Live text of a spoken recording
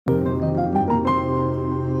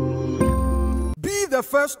the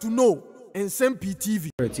first to know. Nsem-Pii TV.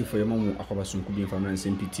 For your mom, Akabasum could be from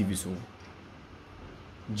Nsem-Pii TV. So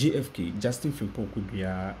JFK, Justin Fimpo could be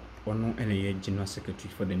a one and general secretary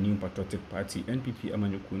for the new Patriotic Party, NPP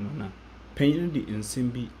Amanyukuna. Paying the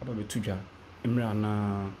Nsem-Pii about Tuja,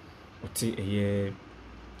 Emrana, Ote a year,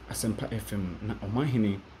 Nsem-Pii FM, na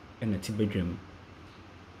Omanhene, and a Tibedrum.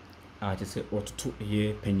 I just say, or 2 a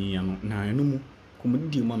year, penny, and no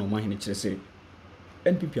community man Omanhene say.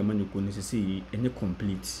 NPP Amanyukuna is say, any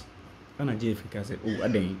complete. And I JFK said, oh, I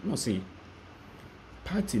didn't no say.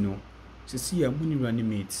 Party no, she see a money running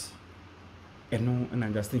mate. And no, and I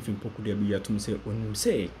just think Poku de be to say, when you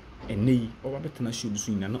say, and nay, or better not should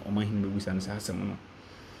swing and not on my hand with an assassin.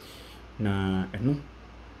 Na, and no,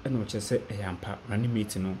 and no, just say, a yampa running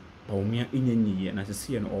mate no, Bawumia in your knee, and as I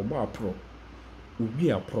see an old bar pro, would be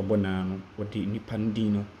a pro bonano, or the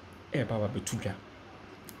Nipandino, a baba betuja.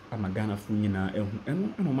 I'm a Ghana Funina,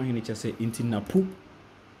 and no, my hand just say, into Napu.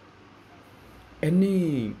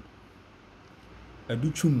 Any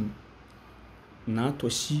aduchum na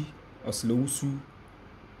toshi oslowusu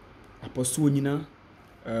apostle nyina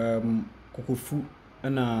kokofu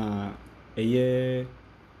ana eye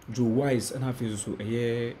Joe Wise and half so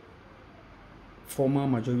eye former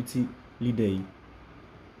majority leader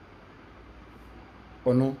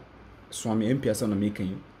ono swami MP asa na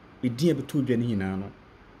making edin abeto dwane nyina no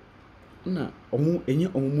na omu enye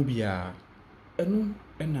omu bia eno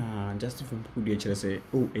na Justin from Kodua chere say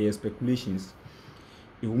oh speculations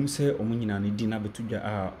e wum say omunyina ne di na betudwa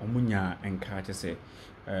a omunya enka che say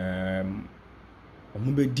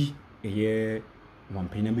omubedi eye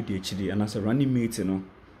wampena be de chiri ana say running mate no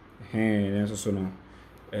so no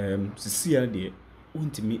sisia de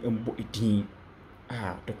untimi embo edin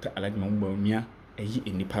Dr. Aladima Bawumia eyi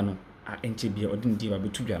enipa no a enche bia odin di ba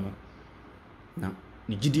betudwa no na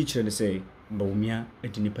ni gidi chere say Bawumia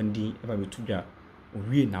edinipa ndin e ba betudwa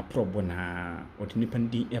we na probo na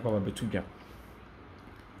odinipandi e baba betudwa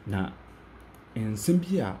na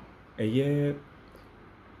Nsem-Pii a eye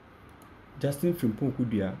Justin Fimpo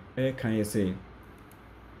Kodua can you say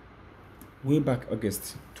way back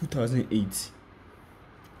August 2008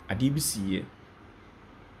 adibisi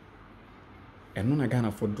eno na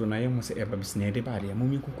Ghana for do na yemo say eba bisna de baade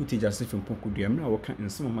amomi kukuti Justin Fimpo Kodua mra wo kan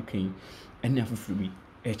nsema makan ene afufuru bi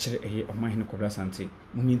e kire eye Omanhene Kodua Sante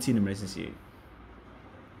muminti ne mresisi.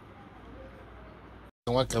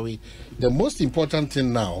 The most important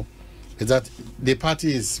thing now is that the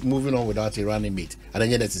party is moving on without a running mate. And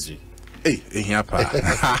then necessary. Hey, here,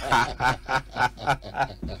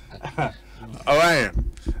 all right.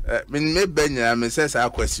 Me Benya, me says our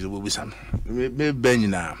question will be some. Me Benya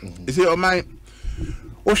now. You see, oh my,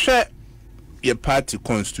 oh share your party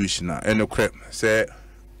constitution and no crap. Say,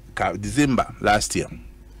 December last year.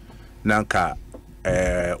 Nanka,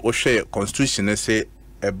 oh share constitution. Say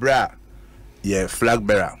a bra. Yeah, flag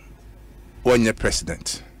bearer, 1 year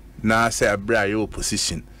president. Now say a bra your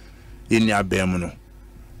opposition in your bemuno.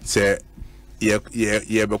 Say yeah,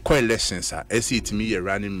 be elections are to me a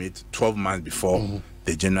running mate 12 months before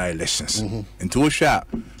the general elections. And to share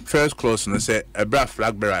first clause no say a bra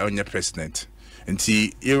flag bearer 1 year president. And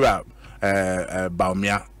see era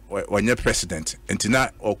Bawumia 1 year president. And to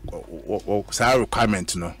not or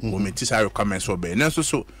requirement no, we meet this requirements for be. And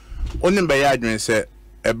so only by argument say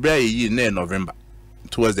a brave year in November,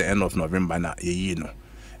 towards the end of November, na ye no.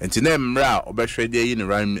 And to name Ra or Bashredia in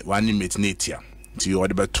around 1 minute natia. To you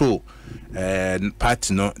order two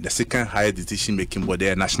party no, the second higher decision making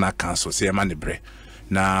body National Council, say man bre.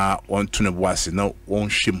 Na one tune was no one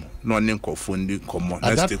shim, no ninko fundi common.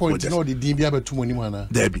 At that point, you know the DBA but too many mana.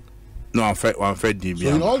 Debbie. No, I'm afraid DBA.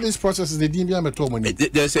 So in all these processes, the DBA but too many.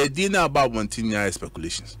 There's a dinner about 1 year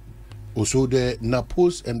speculations. Also the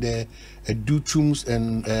Napos and the Duchums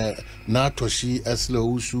and Natoshi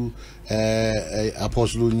Eslausu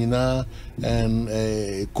Apostolina and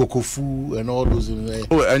Kokofu and all those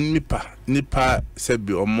oh and Nipa said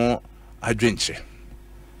be or more adventure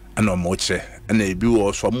and no more and they be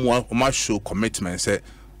also more show commitment say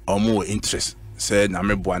or more interest say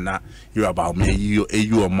Namebuana you about me you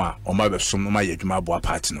or ma or my some my yajuma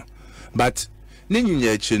partner but Nini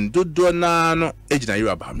Yachin do na no age na you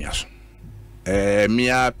about me.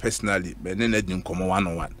 Me personally, but then I didn't come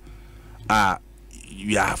 1-on-1.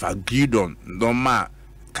 You have agreed on normal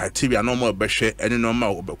criteria, normal beshe, any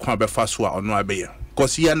normal be fast or no be.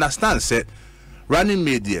 Because he understands that running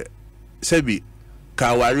media, Sebi,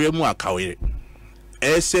 Kawari mu akawiri.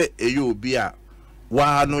 Ese you be a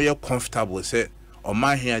wa no you comfortable say on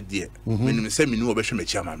my head dear. When say me no be me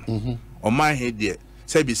chairman. On my head dear.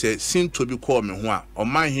 Sebi say seem to be call me on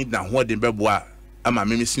my head na what the beboa. Ama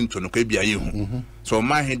mimi sinto no kwa bia ye hu so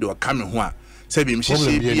my head do come ho a Say be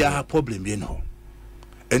problem be no.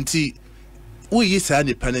 Enti we is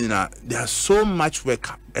independent. There's so much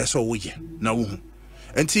work as we now.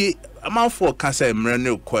 Enti amount for cancer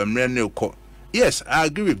mreneko. Yes, I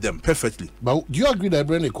agree with them perfectly. But do you agree that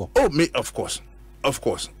mreneko? Oh, me, of course.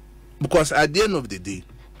 Because at the end of the day,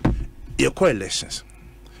 your elections,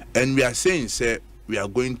 and we are saying, say, we are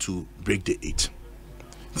going to break the 8.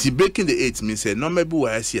 See, breaking the 8 means, say, no, maybe we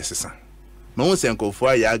are CS. My own say,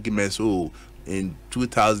 for your arguments, in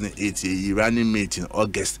 2008, you running mate in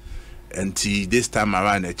August, until this time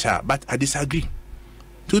around a child. But I disagree.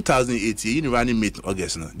 2008, you running mate in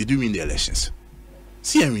August, no? Did you win the elections?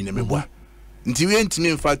 See, I mean, until we went to me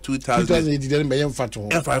in fact 2008, didn't buy him fat.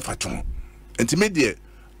 And made there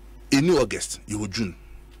in August, you would June.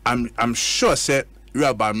 I'm sure, sir, you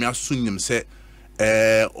are about me soon him say,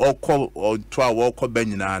 or call or 12 or call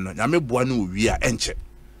Benina. I may one we are enche.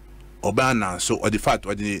 Obana, so or the fact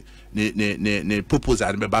or the proposal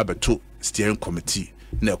and Baba to steering committee,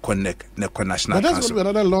 ne connect, ne national. But that's going to be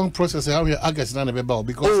another long process. How we August and about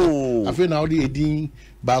because I feel now the Edin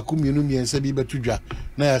Bakum Yunumi and Sebi Betuja.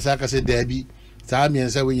 Now, as I said, Debbie. Time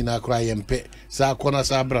and say we na cry and pay. Sa corner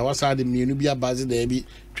sabra, what's the munubia bazi debi,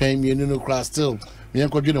 train mununo class still. Me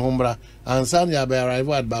and Kodua Hombra, and Sanya by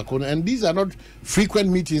arrival at Bakon. And these are not frequent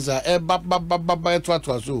meetings, so.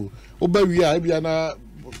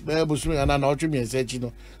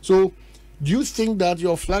 So, do you think that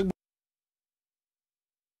your flag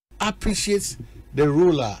appreciates the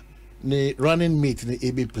ruler, the running mate, the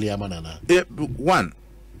AB player manana? One,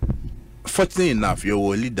 fortunately enough,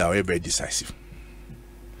 your leader are very decisive.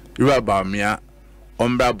 You are Bawumia,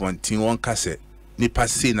 Ombra Bontin, one cassette, Nipa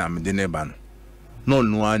Sina, Medeneban. No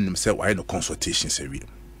one himself, why no consultations every.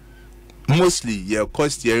 Mostly, your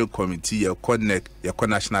cost steering committee, your connect, your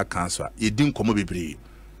national council, you didn't come over brave.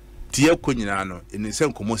 Tia Kuninano, in the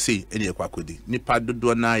same como say, any quacody, Nipa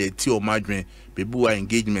do na ye tea or madrin, bebua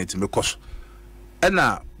engagement in the cost. And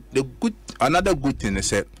now, another good thing is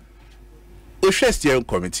said, Osha steering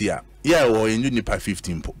committee, yeah, or in Nipa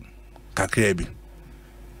 15 po, Kakrebi.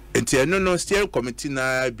 Enti no steering committee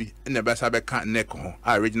na bi na be sabe kan neck ho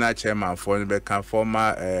original chairman for be kan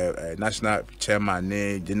former national chairman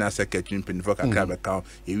ne general secretary pin for kakra be kan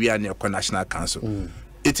e wi an national council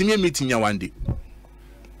etimi meeting ya one day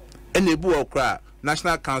and ebu okra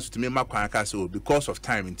national council to me makwan ka so because of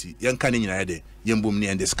time enti yen kan nyina de yen bom ne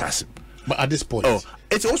and discuss. But at this point,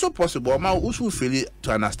 it's also possible ma also feel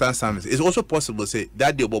to understand something. It's also possible say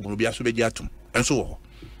that day bobo bi aso be atum and so.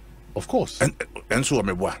 Of course. And so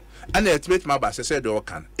me boa. And the ultimate my boss said they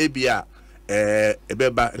can. Ebia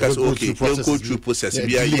ebeba that's okay. Don't go through process.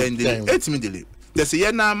 Bia yen ultimately. There's a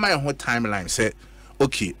year now my whole timeline say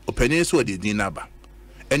okay, opinion so the dinaba.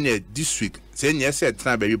 And this week say yes said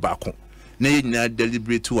time very back home. Na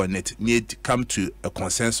deliberate on it. Need come to a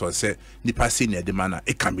consensus say the passing the manner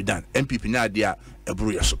it can be done. MPP na dia a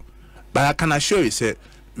bruyaso. But I can assure you say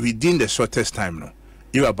within the shortest time now.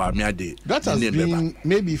 You about me a day. That has been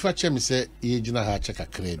maybe if I check me say check a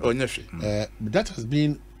credit. That has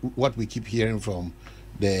been what we keep hearing from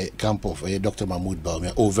the camp of Dr. Mahmoud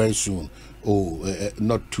Bawumia. Oh, very soon.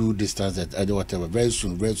 Not too distant at whatever. Very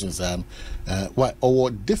soon, Sam. What our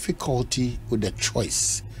difficulty with the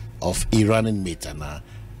choice of Iranian mate now?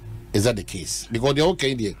 Is that the case? Because they're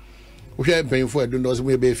okay there. We are paying for it. Don't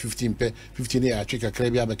maybe 15 years. Check a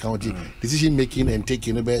Caribbean county decision making and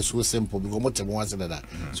taking it so simple because much more than that.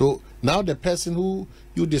 So now the person who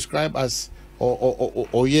you describe as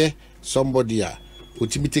or somebody who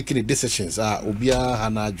be taking the decisions Obia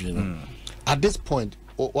Hanaj. At this point,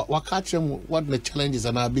 what catch them? What the challenges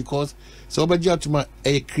are now because so to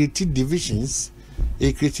a creative divisions,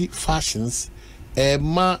 a creative fashions,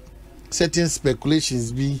 certain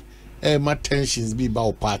speculations be. My tensions be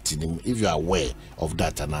about party if you are aware of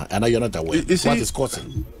that and I know you're not aware. What is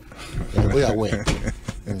causing? We are aware.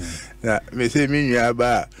 Yeah, me say me you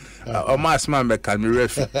about or mass man be can me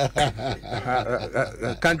ref.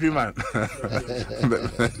 Countryman.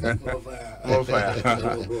 More fire.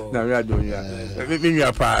 Now we are doing yeah. Me you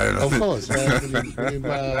are fire. Of course.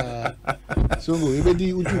 So we be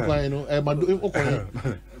di uju kwa no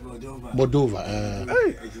Moldova.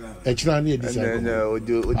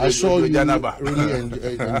 I saw you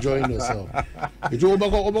really enjoying yourself. It's over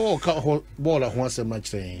ball at once a match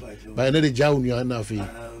thing. But another Jown you are nothing.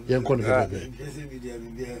 Young Conor. Okay.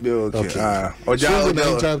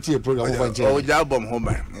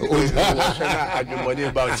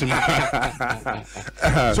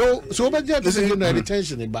 So but this is the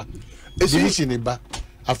tension in back. Division in back.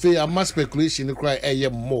 I feel a mass speculation cry a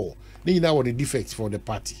more. Now what the defects for the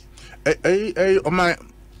party.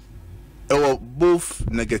 both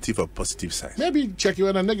negative or positive sides. Maybe check you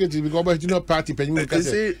on a negative because you know party pen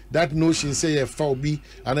that notion say a phobia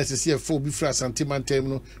and I say a phobia for sentiment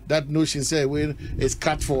term. That notion say when it's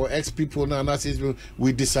cut for X people now and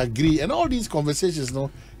we disagree and all these conversations. No,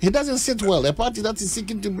 it doesn't sit well. A party that is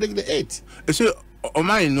seeking to break the eight. So,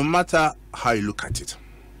 Omanhene, no matter how you look at it,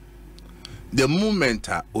 the moment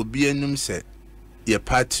Obienum said your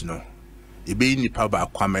party no, you be in the power by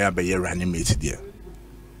Kwame by your running mate there.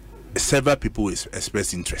 Several people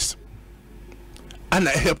express interest. And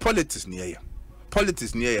politics near you.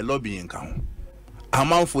 Politics near you lobbying count.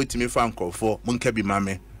 Amount for it me fan call for Munkebi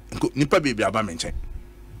Mame. Nipa baby abamenche.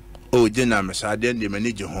 Oh, Jenna Messa, then the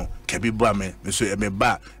manager home, Kebi Bame, Monsieur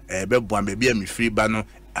Ebeba, Bebuame, be me free banner,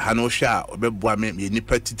 Hanosha, or Bebuame, me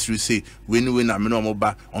nipa titru say, win a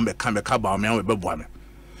menomoba, on the camera caba, me on Bebuame.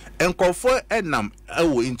 And call for Ednam, I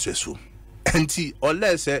will interest you. And he or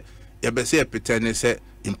less say, Yabese pretend say,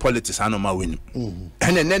 in politics, I know my win. And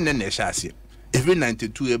then shall see. Every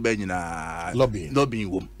 92 years,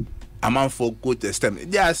 lobbying room. Amount for good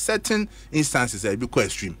testament. There are certain instances that be quite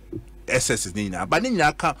extreme. SS is in but in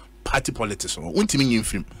your party politics. Won't mean in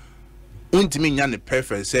film. Won't mean yan the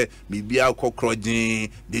preference say, maybe I'll call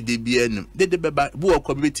crowding, the DBN, the debate, who are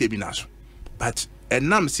community binas. But and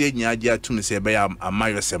now I'm saying, yeah, to me say, by a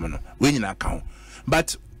Mario Seminole, winning account.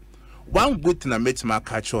 But one good thing I made my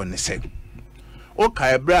catch on the same.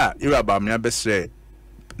 Okay, bra, you're about me, best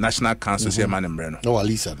National Council, say, man, and Breno. Oh,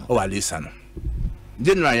 Alisa. Oh, Alisa.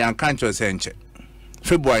 January, young country, Senche.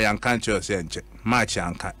 February, young country, Senche. March,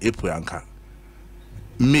 Yanka, April, Yanka.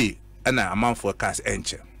 May, and I am for cast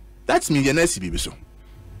Enche. That's me, your nice baby so.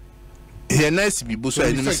 Your nice baby so,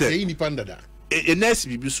 and you say, a nice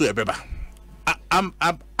baby so, a baby. I'm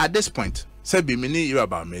at this point, say, be many years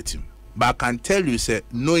about meeting him. But I can tell you, say,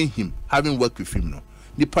 knowing him, having worked with him, no.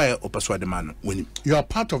 The prior or persuade man when you are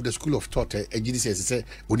part of the school of thought. Say,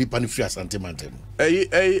 "Odi panifria sentiment."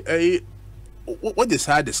 What is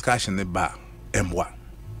our discussion about M1?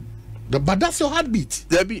 But that's your heartbeat.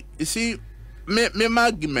 Debbie, you see, my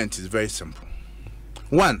argument is very simple.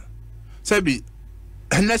 One, say,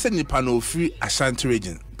 unless any panel free Ashanti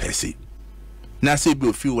region per se, now say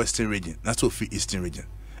be free Western region, not so free Eastern region.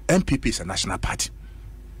 MPP is a national party.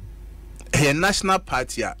 A national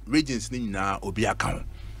party regions na obi account.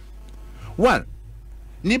 One,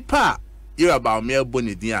 nipa you're about me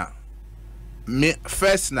bonidia me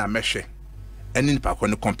first na meshe and nipa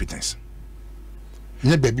kono competence.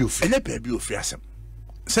 Ne baby of asem.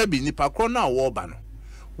 Sebi nipa kono awoba no.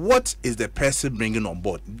 What is the person bringing on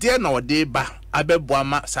board? There now day ba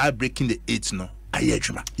abeboama sa breaking the eight no aye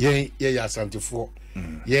adwuma. Ye asantefo.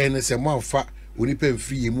 Ye ne se mo afa onipa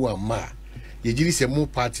mfiri mu ama. Ye jiri se mo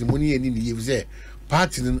party mo ni ni ye ze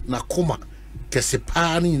party na koma kese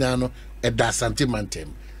pa ni na no e da sentimentem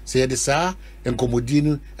se ye de sa enkomodi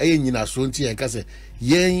no eye nyina so nti en ka se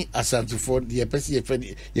yen asantefo ye pese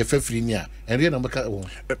ye fafiri ni a enre na maka wo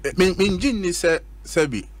minjin ni se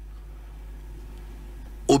bi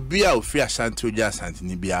obi a ofri asante oja asante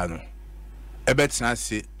ni bia no ebetina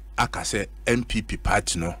se aka se MPP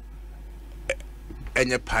party no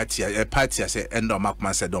enye party se endo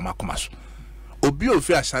makoma se do makoma so obi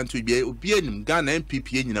ofri asante obi enim Ghana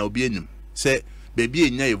MPP enyina obi enim se baby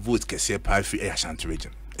enya a vote kese pa fi Ashanti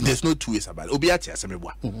region. There's no two ways about it. Obi ati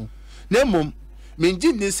asemebwa. Na mom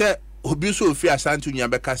minji ni se obi so ofri Ashanti nya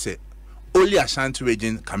beka se only Ashanti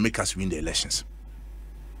region can make us win the elections.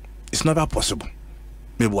 It's never possible.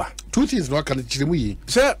 Mebwa. Two things no can chirimu yi.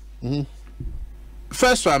 Say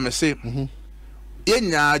first one I say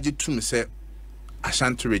enya agi to me say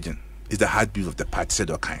Ashanti region is the heartbeat of the party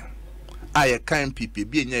said okay. I can MPP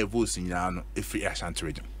be enya votes in no efri Ashanti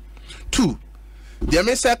region. Two, the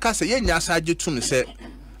American say yen said to me say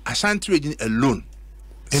Ashanti region alone.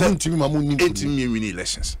 18 million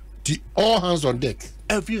elections. All hands on deck.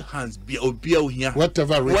 Every hands be here.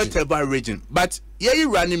 Whatever region. But ye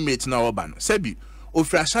running mate now urban. Sebi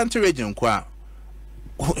of Ashanti region kwa.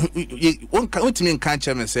 One can't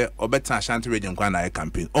chairman say or better Ashanti region kwa na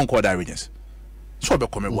campaign on quarter regions. So be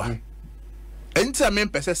come one. Anytime men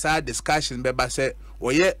person discussion beba say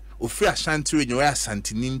or ye of Ashanti region where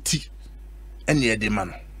Santininti. And ye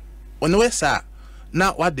demand. When we say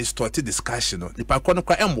now what distorted discussion, the Pacono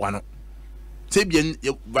kwa M1. Sabian,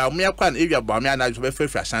 Bawumia kwan area Bawumia na to be free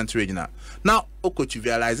Ashanti region. Now, Oko to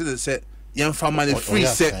realize it say young family free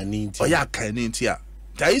set or ya canintia.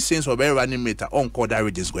 There is sense of very running meter on quarter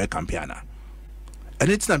regions where campaign. And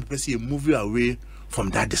it's not people see a movie away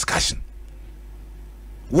from that discussion.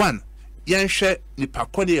 One, yan share the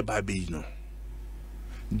Pacone Babino.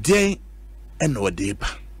 Then and no deba.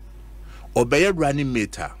 Obey running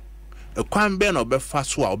meter a kwan ben or be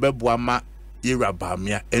fast wa or be boama ira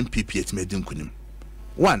Bawumia NPP at medin kunim.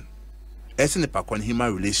 One, Essen the Pakwan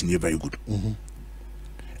human relation is very good.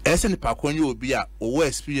 Essen the Pakwan you will be a over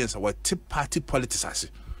experience our tip party politics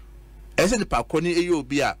as Essen the Pakwan you will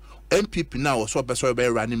be a NPP now or so person by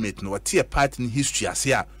running mate no a party in history as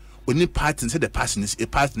here only party say the person is a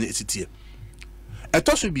party in the city. It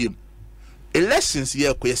also be elections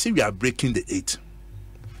here we are breaking the 8.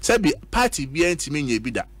 Say be party be anti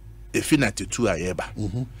be that if 92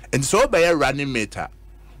 ayeba. And so by a running mate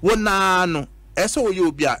one no eso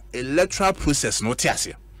you be a electoral process no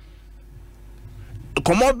tiasia.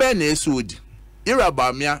 Come on ben esudi. Ira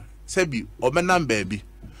Bawumia say be obenam baby.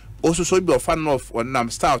 Also so be a fan of on nam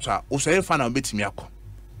start also a fan of betimi akọ.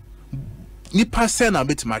 Nipa say na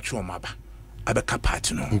betimi atwe omaba. Abeka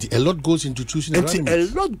party no. A lot goes into choosing a running mate.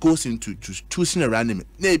 A lot goes into choosing a running mate.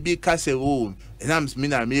 Na be ka say oh, enam me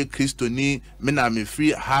na me Christo ni, me na me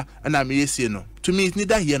free ha, and na me say no. To me it's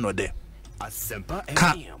neither here nor there.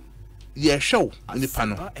 Nsem-Pii. Yeah, show in the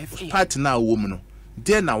panel. Party now woman no.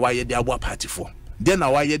 Then na why they abo party for. Then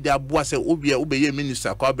na why they abo say obeye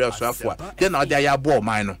minister kwa be so afọ. Then na they abo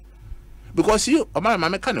man no. Because you my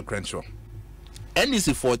mama kind of credential.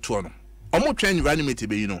 NEC 4 no. Omo train running mate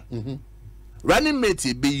be you know. Running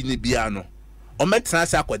mate be ni bia no. Omo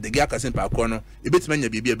transfer akwadege akasin pa akọ no. E betime nya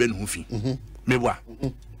bibia be no hu fi. Meboa.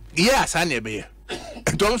 Yes, I ne be.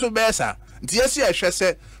 Don't so be sa. Nti yesi ehwe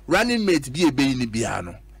se running mate be ni bia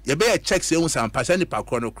no. Ye be check say unsan pasa ni pa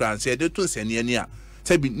akọ no kran say de to nsani ani a.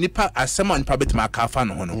 Say bi nipa asema nipa betima akafa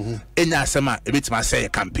no ho no. Enya asema e betima say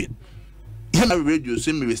campaign. Ye na radio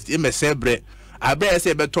so me west e me say bre. Abe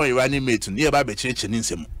say beton running mate no. Ye ba be chenche ni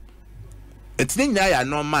nsem. Etini nya ya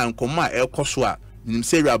no man komo a ekoso a nim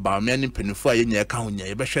say Bawumia ni penifo a ye nya ka ho nya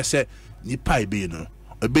ye be hwe se nipa ebe no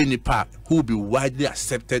ebe nipa who will be widely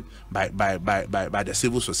accepted by the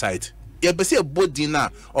civil society. Ye be say body na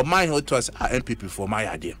or my to us NPP for my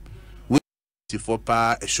idea. We for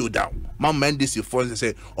pa a showdown. My man this for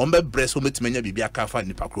say on be breast o metimanya bibia ka fa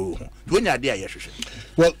nipa kro ho. When you dey ahwehwe.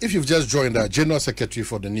 Well, if you've just joined our General Secretary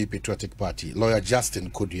for the New Patriotic Party, Lawyer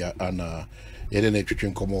Justin Kodua and Yedene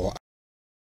Twitwin Komo